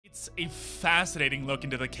It's a fascinating look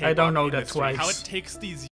into the K-pop I don't know that industry, twice. how it takes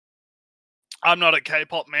these. I'm not a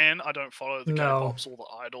K-pop man. I don't follow the No. K-pops or the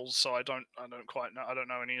idols, so I don't quite know. I don't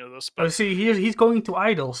know any of this. Oh, But see, he's going to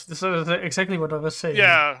idols. This is exactly what I was saying.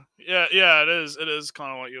 yeah. It is. It is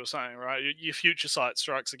kind of what you were saying, right? Your future sight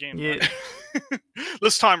strikes again. Yeah. Right?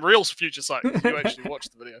 This time, real future sight. You actually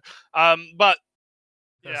watched the video. But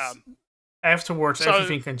yeah. Afterwards, So-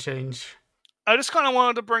 everything can change. I just kind of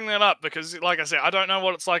wanted to bring that up because, like I said, I don't know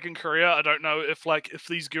what it's like in Korea. I don't know if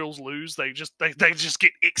these girls lose, they just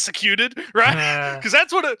get executed, right? Because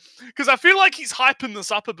that's what it. Because I feel like he's hyping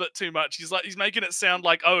this up a bit too much. He's making it sound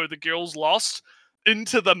like, oh, the girls lost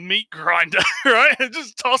into the meat grinder, right? And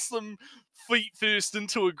just toss them feet first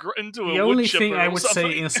into a The only thing I would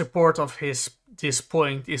something. say in support of this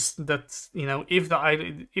point is that, you know, if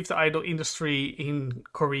the idol industry in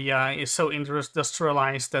Korea is so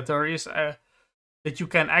industrialized that there is that you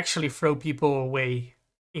can actually throw people away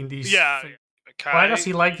in these. Yeah. Okay. Why does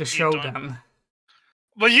he like the You show don't- then?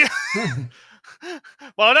 Well, yeah.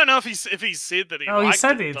 Well, I don't know if he said that he. Oh, he liked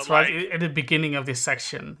said it, it but, right at the beginning of this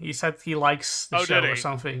section. He said he likes the Oh, show did or he?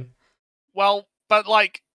 something. Well, but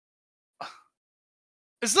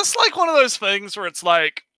is this like one of those things where it's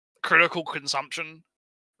like critical consumption,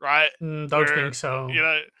 right? Don't Where, think so. You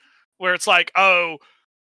know, where it's like, oh,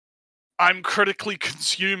 I'm critically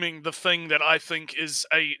consuming the thing that I think is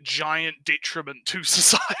a giant detriment to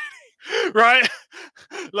society, right?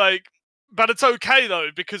 But it's okay though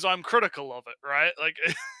because I'm critical of it, right?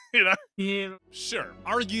 You know. Yeah. Sure,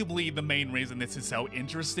 arguably the main reason this is so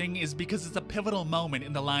interesting is because it's a pivotal moment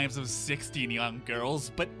in the lives of 16 young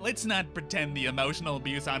girls, but let's not pretend the emotional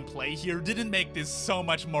abuse on play here didn't make this so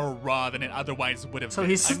much more raw than it otherwise would have So been.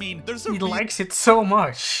 he's I mean, there's a he likes it so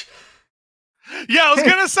much. Yeah, I was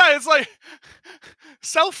gonna say it's like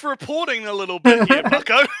self-reporting a little bit here,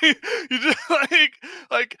 Bucko. You just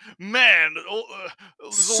like man, there's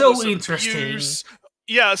all So this interesting. abuse.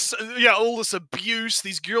 Yes, yeah, all this abuse.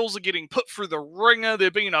 These girls are getting put through the ringer.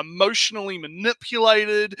 They're being emotionally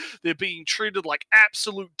manipulated. They're being treated like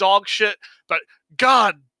absolute dog shit. But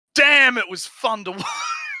god damn, it was fun to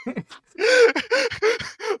watch.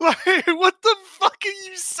 Like, what the fuck are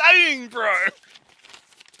you saying, bro?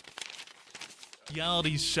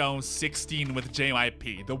 reality show 16 with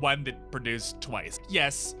JYP, the one that produced Twice.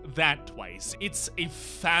 Yes, that Twice. It's a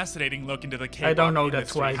fascinating look into the K-pop I don't know that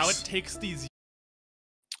industry, Twice. how it takes these.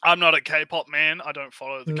 I'm not a K-pop man. I don't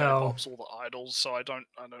follow the No. K-pops or the idols, so I don't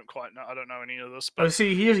quite know. I don't know any of this. Oh, But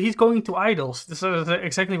see, he's going to idols. This is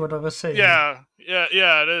exactly what I was saying. yeah.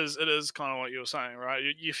 It is. It is kind of what you were saying, right?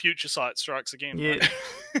 Your future sight strikes again. Yeah.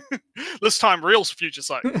 Right? This time, real future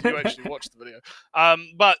sight. You actually watched the video.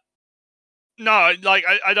 But no, like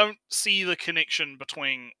I don't see the connection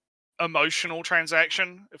between emotional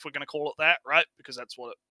transaction, if we're going to call it that, right? Because that's what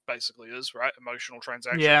it basically is, right? Emotional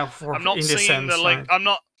transaction. Yeah, I'm not in this seeing sense, the link.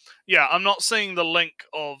 right. I'm not seeing the link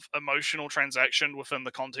of emotional transaction within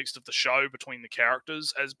the context of the show between the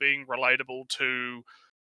characters as being relatable to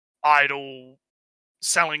idol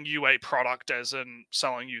selling you a product, as in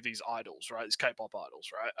selling you these idols, right? These K-pop idols,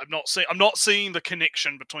 right? I'm not seeing the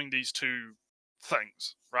connection between these two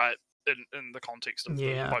things, right? In the context of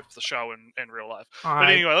both the show and real life. But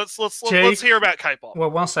anyway, let's hear about K-pop. Well,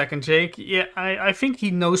 1 second, Jake. Yeah, I think he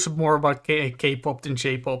knows more about K-pop than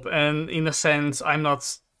J-pop, and in a sense, I'm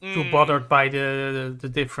not too bothered by the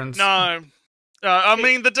difference. No, I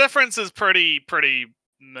mean the difference is pretty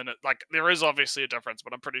minute. Like there is obviously a difference,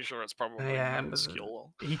 but I'm pretty sure it's probably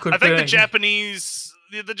minuscule. I think the Japanese,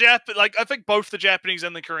 I think both the Japanese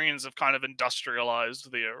and the Koreans have kind of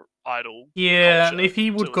industrialized their idol. Yeah, culture, and if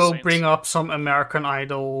he would to a go sense. bring up some American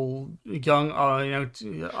Idol, young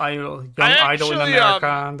idol in actually,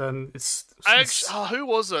 America, then it's who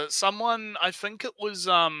was it? Someone, I think it was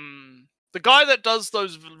the guy that does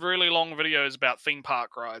those really long videos about theme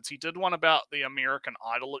park rides. He did one about the American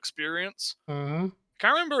Idol experience. Mhm.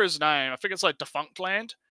 Can't remember his name. I think it's like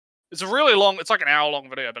Defunctland. It's a really long, it's like an hour-long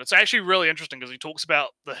video, but it's actually really interesting because he talks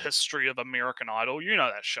about the history of American Idol. You know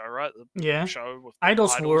that show, right? Yeah. Show with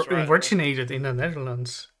Idols were right? originated in the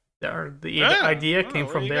Netherlands. The idea came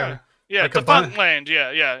from there. Yeah, Like Defunctland. Yeah.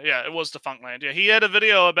 It was Defunctland. Yeah, he had a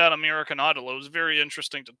video about American Idol. It was very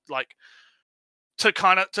interesting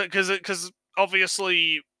because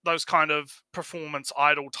obviously those kind of performance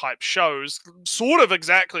idol type shows, sort of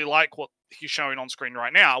exactly like what he's showing on screen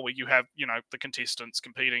right now, where you have the contestants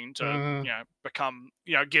competing to become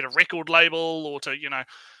get a record label or to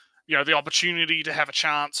the opportunity to have a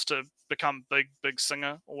chance to become big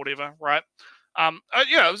singer or whatever, right?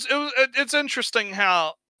 It's interesting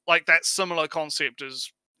how like that similar concept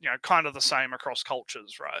is kind of the same across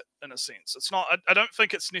cultures, right? In a sense, it's not. I don't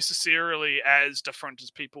think it's necessarily as different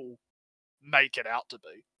as people make it out to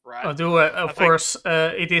be, right? Although, of course,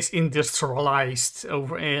 it is industrialized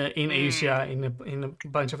over in Asia, in a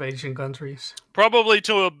bunch of Asian countries. Probably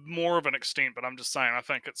to a more of an extent, but I'm just saying. I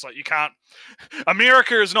think it's like you can't.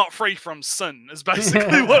 America is not free from sin. Is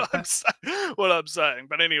basically what I'm saying.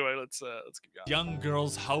 But anyway, let's keep going. Young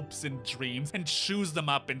girls' hopes and dreams and chews them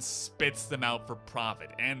up and spits them out for profit.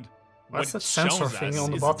 And what's what that sensor shows thing us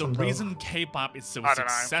on the is bottom, the though? reason K-pop is so I don't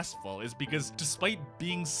know. successful is because despite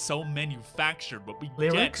being so manufactured, what we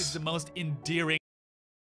get Lyrics? is the most endearing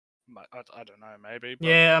I don't know, maybe. But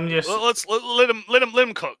Yeah, I'm just. let's let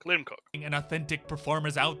him cook. Let him cook. and authentic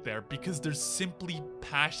performers out there because there's simply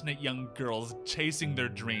passionate young girls chasing their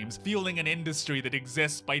dreams, fueling an industry that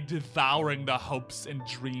exists by devouring the hopes and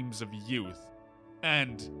dreams of youth.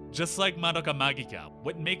 And just like Madoka Magica,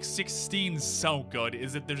 what makes 16 so good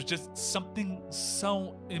is that there's just something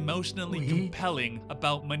so emotionally compelling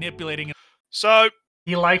about manipulating. So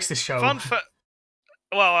He likes the show. fun fact.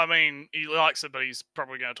 Well, I mean, he likes it, but he's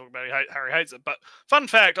probably going to talk about how he hates it. But fun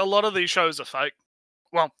fact, a lot of these shows are fake.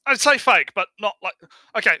 Well, I'd say fake, but not like...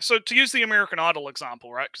 Okay, so to use the American Idol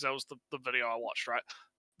example, right? Because that was the video I watched, right?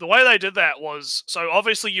 The way they did that was... So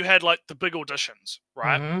obviously you had like the big auditions,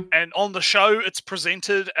 right? Mhm. And on the show, it's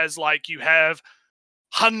presented as like you have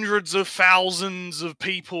hundreds of thousands of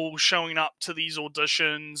people showing up to these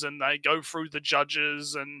auditions, and they go through the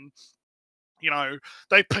judges, and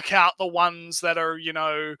they pick out the ones that are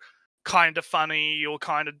kind of funny or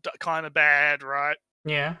kind of bad, right?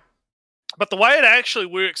 Yeah. But the way it actually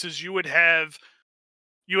works is you would have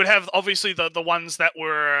obviously the ones that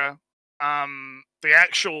were the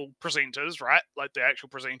actual presenters, right? Like the actual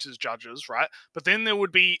presenters, judges, right? But then there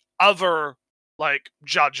would be other like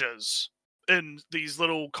judges in these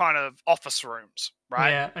little kind of office rooms,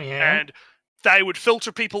 right? Yeah. And they would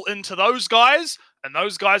filter people into those guys, and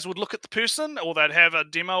those guys would look at the person, or they'd have a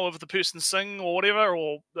demo of the person sing or whatever,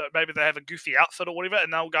 or maybe they have a goofy outfit or whatever,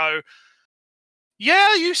 and they'll go,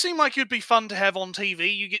 yeah, you seem like you'd be fun to have on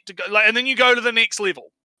TV. You get to go, and then you go to the next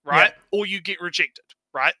level, right? Yeah. Or you get rejected,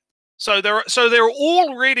 right? So they're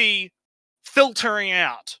already filtering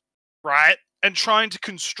out, right, and trying to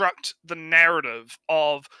construct the narrative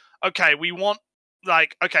of, okay, we want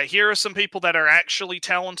here are some people that are actually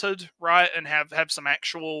talented, right, and have some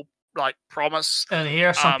actual like promise. And here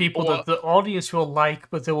are some people that the audience will like,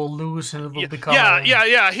 but they will lose and it will become.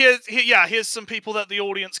 Here's some people that the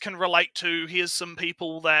audience can relate to. Here's some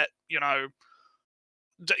people that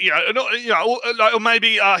or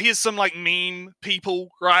maybe here's some like meme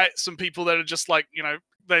people, right? Some people that are just like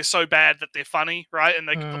they're so bad that they're funny, right? And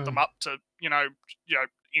they can put them up to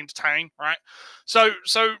entertain, right? So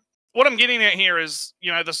what I'm getting at here is,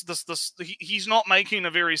 he's not making a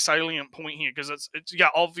very salient point here, because it's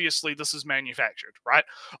obviously this is manufactured, right?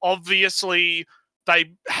 Obviously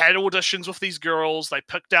they had auditions with these girls. They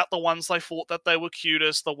picked out the ones they thought that they were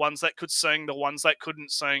cutest, the ones that could sing, the ones that couldn't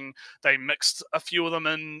sing. They mixed a few of them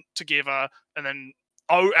in together, and then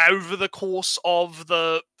over the course of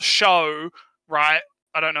the show, right?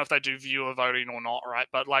 I don't know if they do viewer voting or not, right?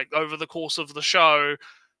 But like over the course of the show,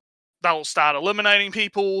 they'll start eliminating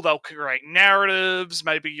people. They'll create narratives.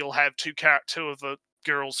 Maybe you'll have two of the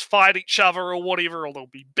girls fight each other or whatever, or there'll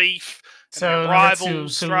be beef. So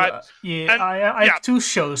rivals, right? I have two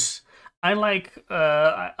shows. I like.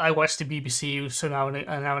 I watch the BBC so now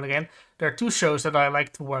and again. There are two shows that I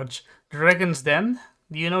like to watch. Dragon's Den.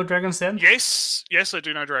 Do you know Dragon's Den? Yes, I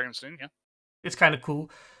do know Dragon's Den. Yeah, it's kind of cool.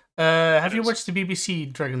 Have you watched the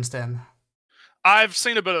BBC Dragon's Den? I've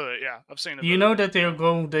seen a bit of it, yeah. I've seen it. Do you know that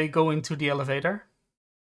they go into the elevator?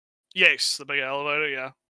 Yes, the big elevator,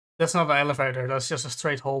 yeah. That's not an elevator, that's just a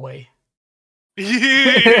straight hallway. But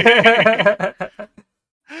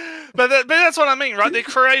that's what I mean, right? They're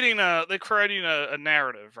creating a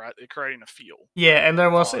narrative, right? They're creating a feel. Yeah, and there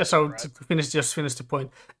was to finish the point.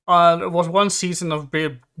 There was one season of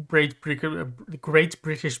Great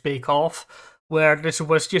British Bake Off where there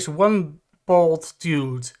was just one bald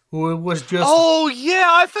dude who was just... Oh yeah,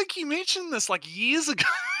 I think you mentioned this like years ago.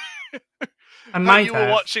 I might you were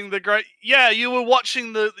watching the great... Yeah, you were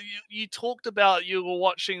watching the... You talked about you were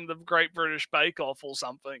watching the Great British Bake Off or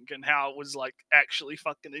something, and how it was like actually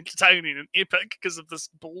fucking entertaining and epic because of this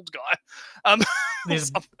bald guy. I'll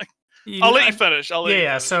let you finish. So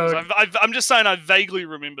I'm just saying I vaguely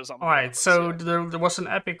remember something. All right, so there was an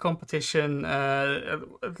epic competition.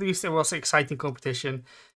 At least it was an exciting competition.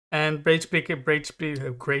 And Great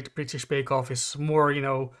British Bake Off is more,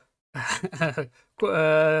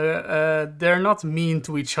 they're not mean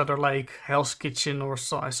to each other like Hell's Kitchen or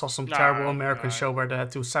I saw some terrible American show where they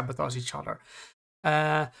had to sabotage each other.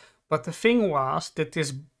 But the thing was that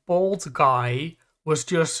this bald guy was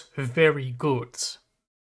just very good.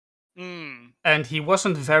 And he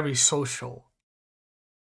wasn't very social.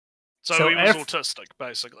 So he was autistic,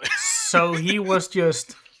 basically. So he was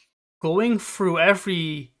just going through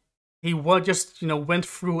he went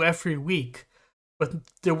through every week, but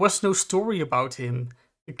there was no story about him.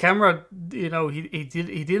 The camera, he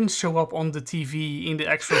didn't show up on the TV in the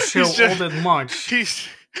actual show all that much.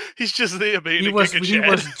 He's just there being he was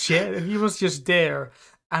just there,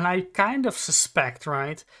 and I kind of suspect,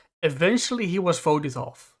 right? Eventually, he was voted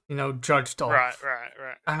off, judged off.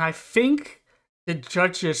 Right. And I think the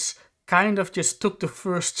judges kind of just took the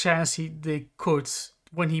first chance they could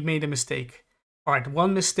when he made a mistake. All right,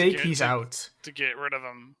 one mistake, he's out. To get rid of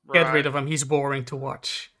him. Right. Get rid of him. He's boring to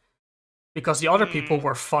watch. Because the other people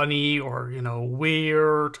were funny or,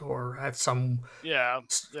 weird or had some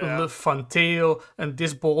fun tale. And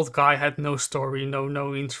this bald guy had no story,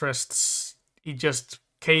 no interests. He just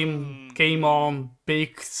came on,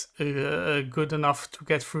 baked good enough to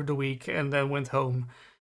get through the week and then went home.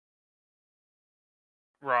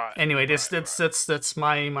 Right. Anyway, that's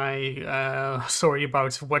my story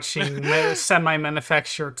about watching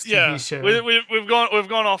semi-manufactured TV show. We've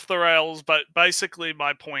gone off the rails, but basically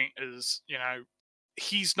my point is,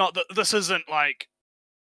 he's not. This isn't like.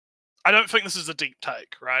 I don't think this is a deep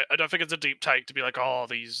take, right? I don't think it's a deep take to be like, oh,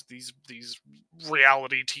 these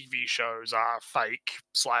reality TV shows are fake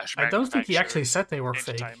 / I don't think he actually said they were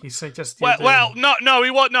fake. He said just no,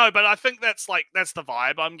 but I think that's the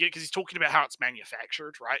vibe I'm getting because he's talking about how it's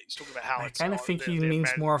manufactured, right? He's talking about how I kind of think he means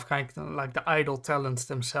more of like the idol talents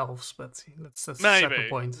themselves, but that's a separate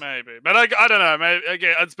point. Maybe, but I don't know. Maybe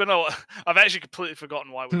again, it's been I've actually completely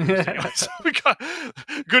forgotten why we're using it. So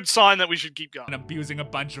good sign that we should keep going. And abusing a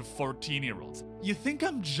bunch of 14-year-olds. You think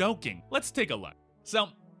I'm joking? Let's take a look. So,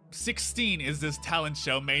 16 is this talent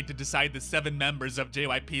show made to decide the 7 members of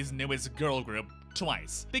JYP's newest girl group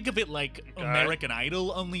twice. Think of it like American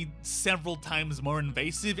Idol, only several times more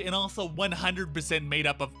invasive and also 100% made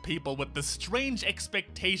up of people with the strange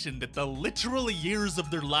expectation that the literal years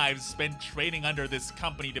of their lives spent training under this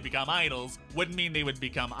company to become idols would mean they would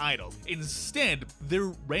become idols. Instead,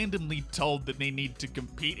 they're randomly told that they need to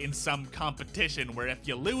compete in some competition where if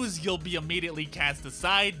you lose, you'll be immediately cast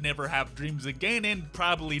aside, never have dreams again, and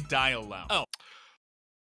probably die alone. Oh.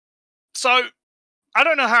 So, I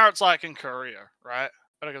don't know how it's like in Korea, right?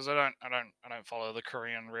 Because I don't follow the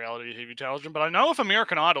Korean reality TV television, but I know with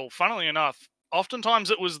American Idol, funnily enough, oftentimes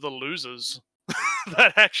it was the losers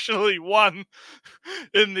that actually won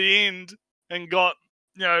in the end and got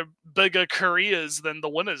bigger careers than the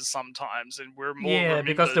winners sometimes, and we're more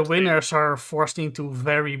because the winners are forced into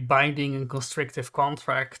very binding and constrictive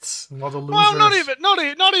contracts, while the losers. Well,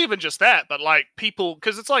 not even just that, but like people,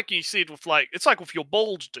 because it's like you said with it's like with your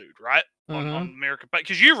bald dude, right? On American,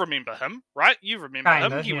 because you remember him, right? You remember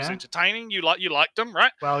him. He was entertaining. You liked him,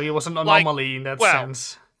 right? Well, he was an anomaly in that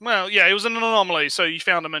sense. Well, yeah, he was an anomaly, so you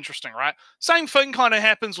found him interesting, right? Same thing kind of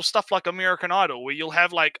happens with stuff like American Idol, where you'll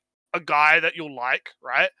have like a guy that you'll like,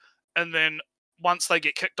 right? And then once they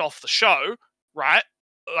get kicked off the show, right?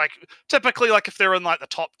 Like typically, like if they're in like the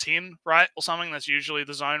top 10, right, or something, that's usually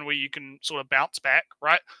the zone where you can sort of bounce back,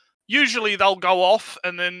 right? Usually they'll go off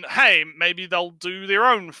and then, hey, maybe they'll do their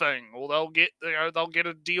own thing, or they'll get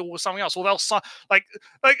a deal with something else, or they'll like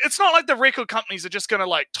it's not like the record companies are just gonna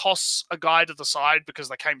like toss a guy to the side because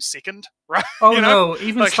they came second, right? Oh no,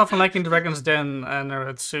 even stuff like in Dragon's Den and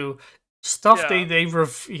Naruto. Stuff they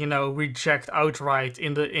reject outright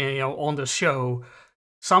in the on the show.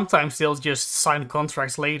 Sometimes they'll just sign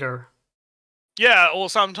contracts later. Yeah, or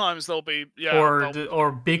sometimes they'll be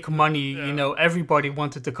or big money. Yeah. Everybody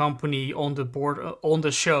wanted the company on the board on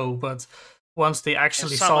the show, but once they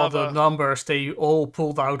actually saw the numbers, they all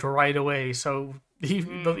pulled out right away. So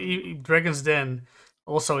Dragon's Den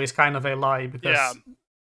also is kind of a lie because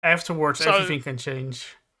afterwards everything can change.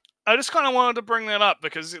 I just kind of wanted to bring that up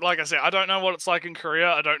because, like I said, I don't know what it's like in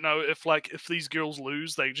Korea. I don't know if these girls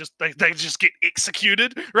lose, they just get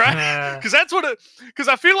executed, right? Because that's what because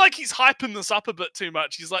I feel like he's hyping this up a bit too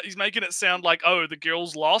much. He's making it sound like, oh, the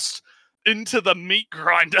girls lost into the meat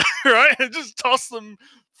grinder, right? And just toss them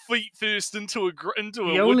feet first into a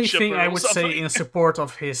the only thing I would say in support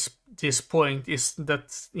of this point is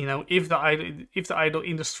that if the idol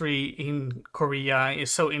industry in Korea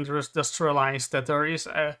is so industrialized that there is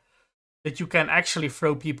that you can actually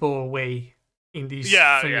throw people away in these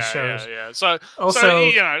shows. Yeah. So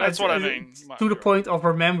also, that's what I mean. To the point of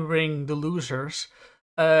remembering the losers,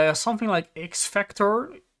 something like X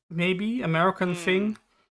Factor, maybe American thing.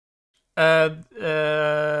 There's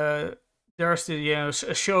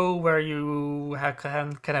a show where you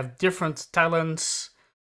can have different talents,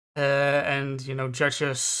 and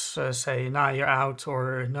judges say, "Nah, you're out,"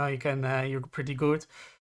 or "No, you're pretty good."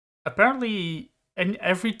 Apparently, and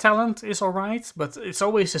every talent is alright, but it's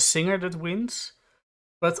always a singer that wins.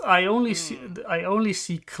 But I only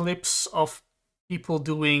see clips of people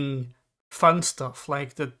doing fun stuff,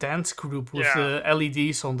 like the dance group with the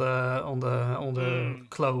LEDs on the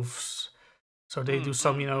clothes. So they do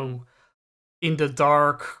some, in the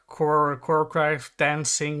dark choreographed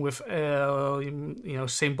dancing with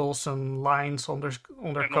symbols and lines on their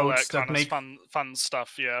and coats that make fun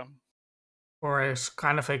stuff. Yeah. Or as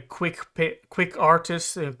kind of a quick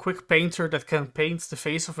artist, a quick painter that can paint the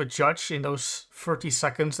face of a judge in those 30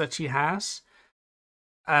 seconds that she has.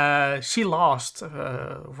 She lost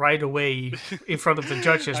right away in front of the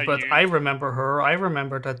judges, but I remember her. I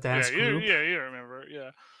remember that dance group. Yeah, you remember.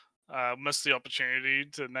 Yeah. Missed the opportunity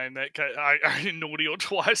to name that. I naughty or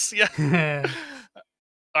twice. Yeah.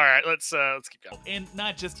 All right, let's keep going. And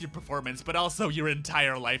not just your performance, but also your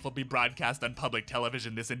entire life will be broadcast on public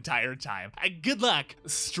television this entire time. Good luck.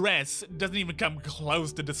 Stress doesn't even come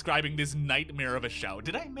close to describing this nightmare of a show.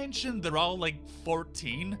 Did I mention they're all like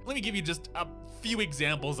 14? Let me give you just a few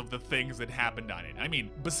examples of the things that happened on it. I mean,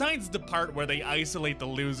 besides the part where they isolate the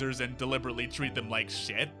losers and deliberately treat them like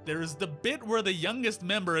shit, there's the bit where the youngest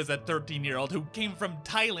member is a 13-year-old who came from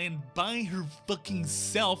Thailand by her fucking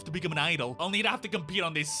self to become an idol, only to have to compete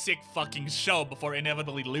on this sick fucking show before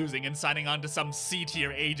inevitably losing and signing on to some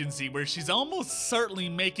C-tier agency where she's almost certainly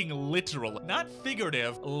making literal, not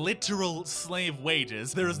figurative, literal slave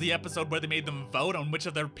wages. There's the episode where they made them vote on which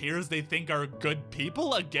of their peers they think are good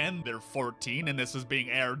people. Again, they're 14 and this was being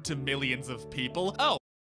aired to millions of people. Oh.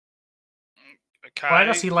 Okay. Why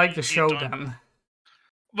does he like the show then?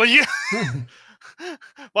 Well, yeah.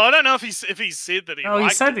 Well, I don't know if he said that he. Oh, he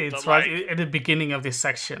said it right at the beginning of this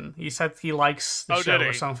section. He said he likes the show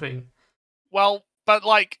or something. Well, but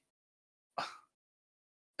like,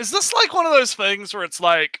 is this like one of those things where it's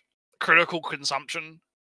like critical consumption,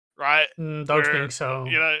 right? Don't think so.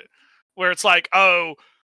 Where it's like, oh,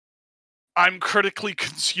 I'm critically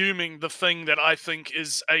consuming the thing that I think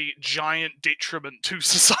is a giant detriment to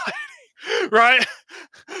society, right?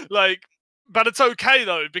 Like. But it's okay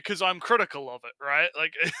though because I'm critical of it, right?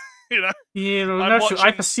 Like, I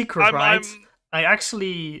have a secret, right? I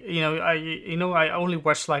actually, I only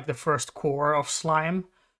watched like the first core of Slime.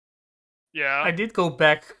 Yeah. I did go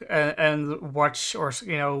back and watch, or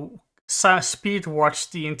speed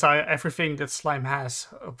watch the entire everything that Slime has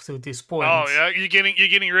up to this point. Oh yeah, you're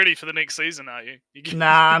getting ready for the next season, are you?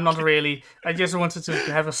 Nah, I'm not really. I just wanted to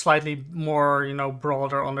have a slightly more,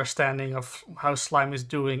 broader understanding of how Slime is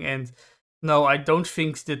doing. And no, I don't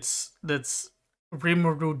think that's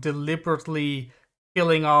Rimuru deliberately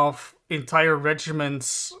killing off entire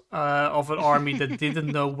regiments of an army that didn't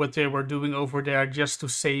know what they were doing over there just to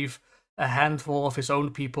save a handful of his own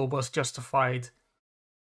people was justified.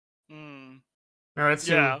 The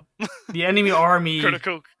enemy army,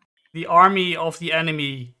 critical. The army of the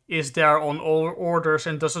enemy is there on all orders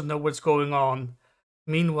and doesn't know what's going on.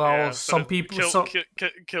 Meanwhile, some people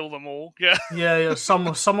kill them all. Yeah. Yeah.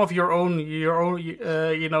 Some of your own,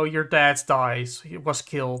 your dad dies. He was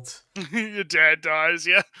killed. Your dad dies.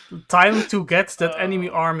 Yeah. Time to get that enemy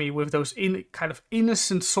army with those kind of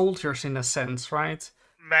innocent soldiers in a sense, right?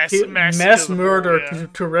 Mass murder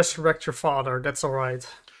to resurrect your father. That's all right.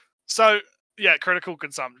 So yeah, critical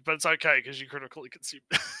consumption, but it's okay because you critically consume.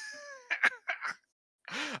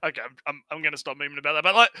 Okay, I'm gonna stop memeing about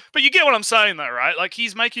that, but you get what I'm saying though, right? Like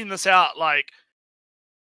he's making this out like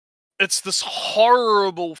it's this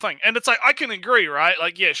horrible thing, and it's like I can agree, right?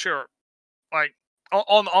 Like yeah, sure, like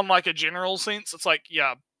on like a general sense, it's like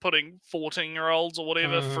yeah, putting 14-year-olds or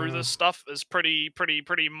whatever through this stuff is pretty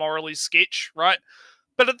morally sketch, right?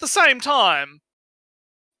 But at the same time,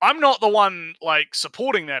 I'm not the one like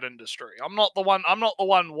supporting that industry. I'm not the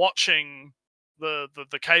one watching the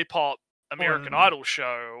K-pop American Idol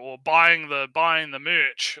show or buying the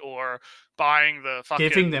merch or buying the fucking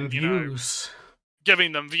giving them views.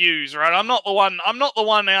 Giving them views, right? I'm not the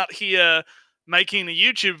one out here making a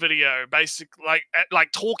YouTube video basically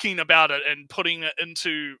like talking about it and putting it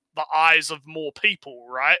into the eyes of more people,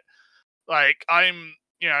 right? Like I'm,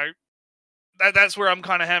 that's where I'm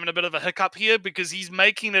kind of having a bit of a hiccup here because he's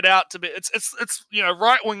making it out to be it's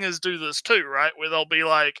right wingers do this too, right? Where they'll be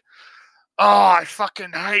like, oh, I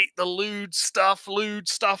fucking hate the lewd stuff. Lewd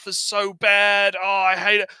stuff is so bad. Oh, I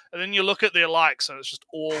hate it. And then you look at their likes, and it's just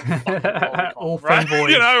all fucking lolicon, all right? fanboy.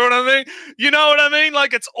 You know what I mean? You know what I mean?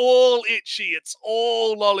 Like, it's all itchy. It's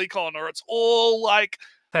all lolicon, or it's all like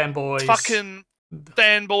fanboys, fucking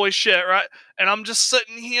fanboy shit, right? And I'm just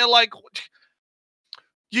sitting here like,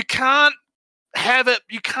 you can't have it.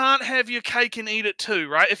 You can't have your cake and eat it too,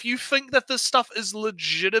 right? If you think that this stuff is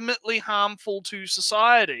legitimately harmful to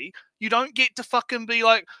society, you don't get to fucking be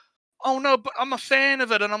like, oh no, but I'm a fan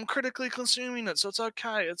of it and I'm critically consuming it, so it's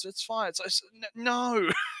okay. It's fine. No.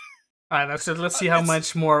 Alright, let's see how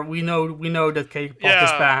much more we know that K-pop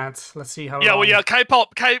is bad. Let's see how.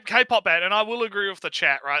 K-pop bad, and I will agree with the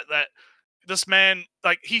chat, right? That this man,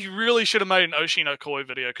 like, he really should have made an Oshi no Koi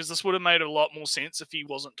video, because this would have made a lot more sense if he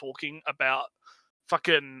wasn't talking about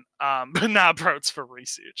fucking nah, bro, it's for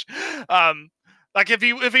research. Like, if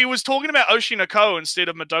he was talking about Oshi no Ko instead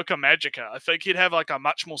of Madoka Magica, I think he'd have like a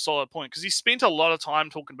much more solid point, because he spent a lot of time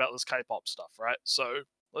talking about this K-pop stuff, right? So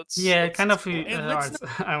let's I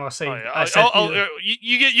was saying.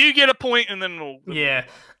 You get a point, and then we'll.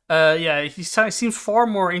 He seems far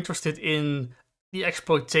more interested in the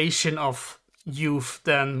exploitation of youth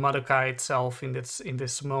than Madoka itself in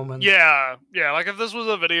this moment. Yeah. Like, if this was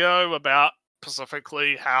a video about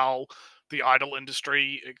specifically how the idol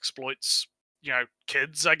industry exploits,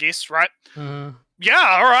 kids, I guess, right? Mm-hmm.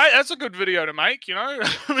 Yeah, all right, that's a good video to make. No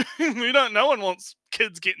one wants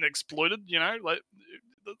kids getting exploited. Like,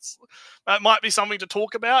 that might be something to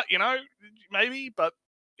talk about. Maybe, but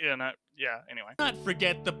anyway. Not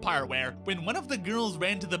forget the part where when one of the girls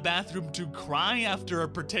ran to the bathroom to cry after a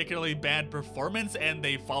particularly bad performance, and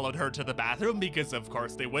they followed her to the bathroom because of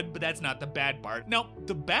course they would, but that's not the bad part. No,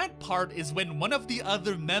 the bad part is when one of the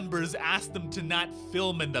other members asked them to not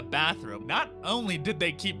film in the bathroom. Not only did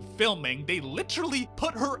they keep filming, they literally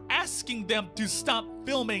put her asking them to stop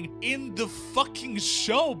filming in the fucking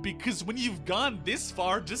show, because when you've gone this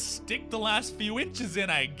far, just stick the last few inches in,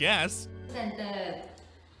 I guess.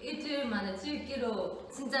 일주일 만에 찍기로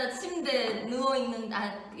진짜 침대에 누워있는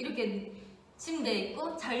이렇게 침대에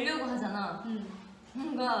있고 자려고 하잖아.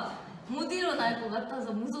 뭔가 못 일어날 것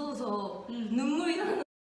같아서 무서워서 눈물이 나는.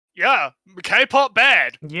 Yeah, K-pop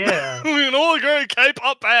bad. Yeah. We can all agree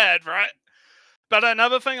K-pop bad, right? But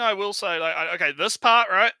another thing I will say, like, okay, this part,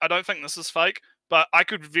 right, I don't think this is fake, but I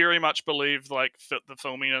could very much believe, like, the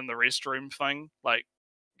filming in the restroom thing. Like,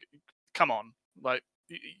 come on. Like,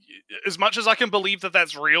 as much as I can believe that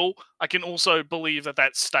that's real, I can also believe that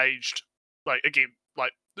that's staged. Like, again,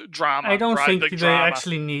 like, drama. I don't think Big they drama.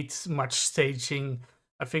 actually need much staging.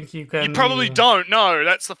 I think you can. You probably don't. No,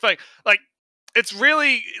 that's the thing. Like, it's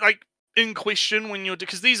really, like, in question when you're,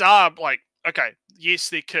 because these are, like, okay, yes,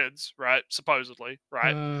 they're kids, right? Supposedly,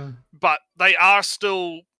 right? But they are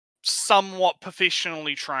still somewhat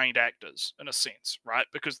professionally trained actors in a sense, right?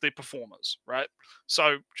 Because they're performers, right?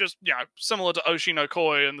 So just, similar to Oshi no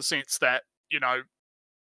Koi in the sense that, they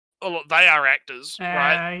are actors,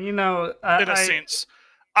 right? In a sense.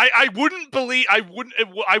 I wouldn't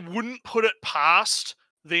put it past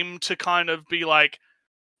them to kind of be like,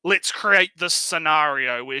 let's create this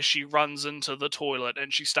scenario where she runs into the toilet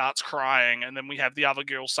and she starts crying, and then we have the other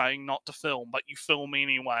girl saying not to film, but you film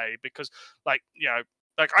anyway, because, like,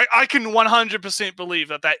 I can 100% believe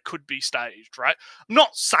that could be staged, right? I'm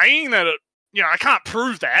not saying that I can't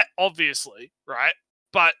prove that, obviously, right?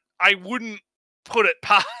 But I wouldn't put it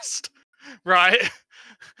past, right?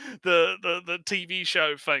 the TV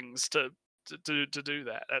show things to do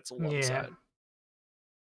that. That's all I'm saying.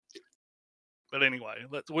 But anyway,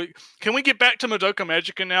 can we get back to Madoka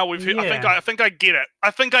Magica now? I think I get it.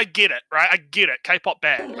 I think I get it, right? I get it. K-pop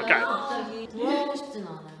bad. Okay.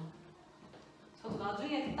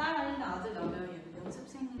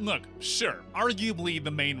 Look, sure, arguably the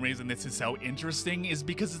main reason this is so interesting is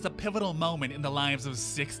because it's a pivotal moment in the lives of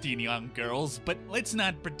 16 young girls, but let's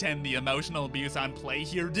not pretend the emotional abuse on play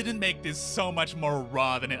here didn't make this so much more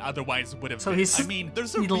raw than it otherwise would have been. He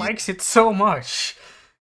likes it so much.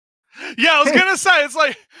 Yeah, I was gonna say, it's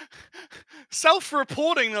like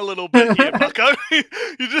self-reporting a little bit here, Bucko. You're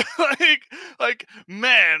just like,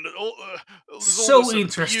 man, so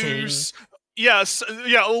interesting. Abuse.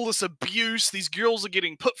 All this abuse. These girls are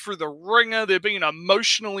getting put through the ringer. They're being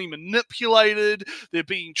emotionally manipulated. They're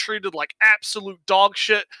being treated like absolute dog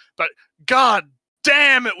shit. But god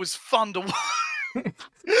damn, it was fun to watch.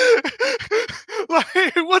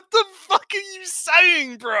 Like, what the fuck are you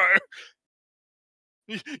saying, bro?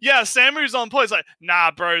 Yeah, Samu's on point. It's like,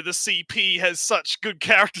 nah, bro, the CP has such good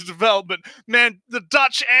character development. Man, the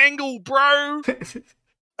Dutch angle, bro.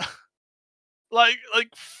 Like,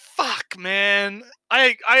 fuck, man.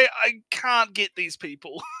 I can't get these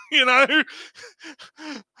people, you know?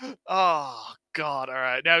 Oh, God,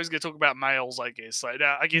 alright. Now he's going to talk about males, I guess. Like,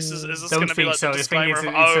 now, I guess, is this going to be like the disclaimer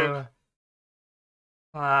of,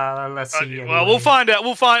 let's see. well, anyway. we'll find out.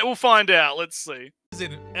 We'll find out. Let's see.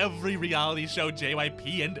 In every reality show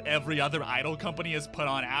JYP and every other idol company has put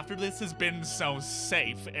on after this has been so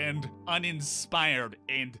safe and uninspired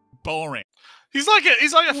and boring. He's like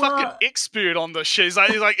a fucking expert on this shit. He's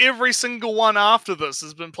like every single one after this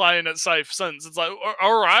has been playing it safe since. It's like,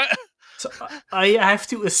 all right. So I have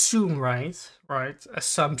to assume, right,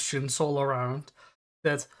 assumptions all around,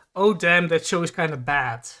 that oh damn, that show is kind of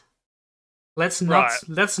bad. Let's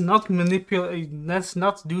not manipulate. Let's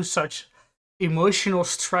not do such emotional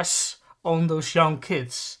stress on those young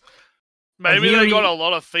kids. Maybe they got a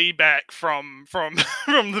lot of feedback from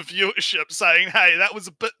the viewership saying, "Hey, that was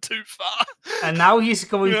a bit too far." And now he's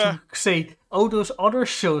going to say, "Oh, those other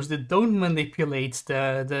shows that don't manipulate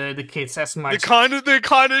the kids as much. They're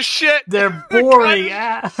kind of shit. They're boring."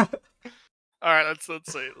 All right, let's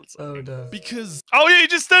see. Oh no. Because yeah, you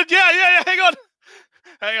just did. Yeah.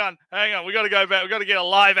 Hang on. We got to go back. We got to get a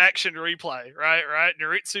live action replay, right?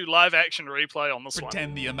 Naritsu live action replay on this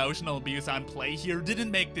pretend the emotional abuse on play here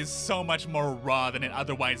didn't make this so much more raw than it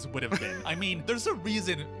otherwise would have been. I mean, there's a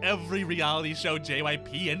reason every reality show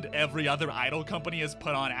JYP and every other idol company has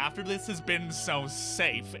put on after this has been so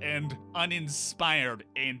safe and uninspired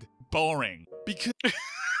and boring. Because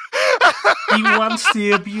he wants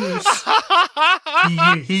the abuse.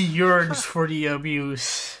 He yearns for the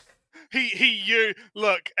abuse.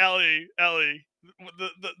 Look, Ellie,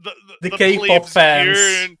 the K-pop fans.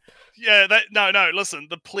 Yearn. Yeah, listen,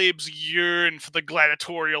 the plebs yearn for the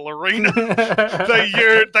gladiatorial arena.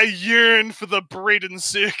 they yearn for the bread and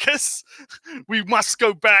circus. We must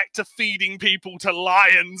go back to feeding people to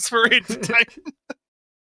lions for entertainment.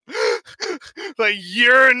 They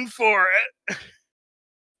yearn for it.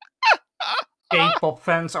 K-pop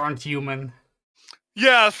fans aren't human.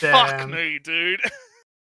 Yeah, Damn. Fuck me, dude.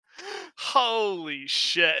 Holy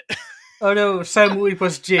shit. Oh no, Samu, it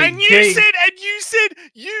was Jake. And you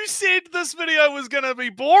said this video was gonna be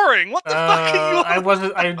boring. What the fuck are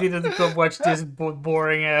you? I didn't go watch this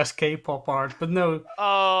boring ass K-pop art, but no.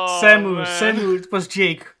 Oh, Samu, it was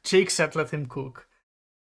Jake. Jake said let him cook.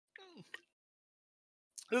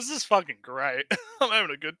 This is fucking great. I'm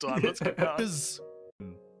having a good time. Let's keep going.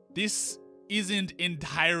 This isn't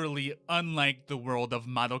entirely unlike the world of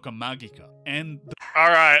Madoka Magica. And all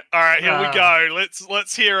right, here we go.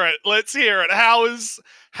 Let's hear it. How is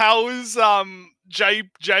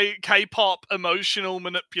K-pop emotional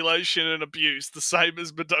manipulation and abuse the same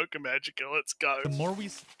as Madoka Magica? Let's go. the more we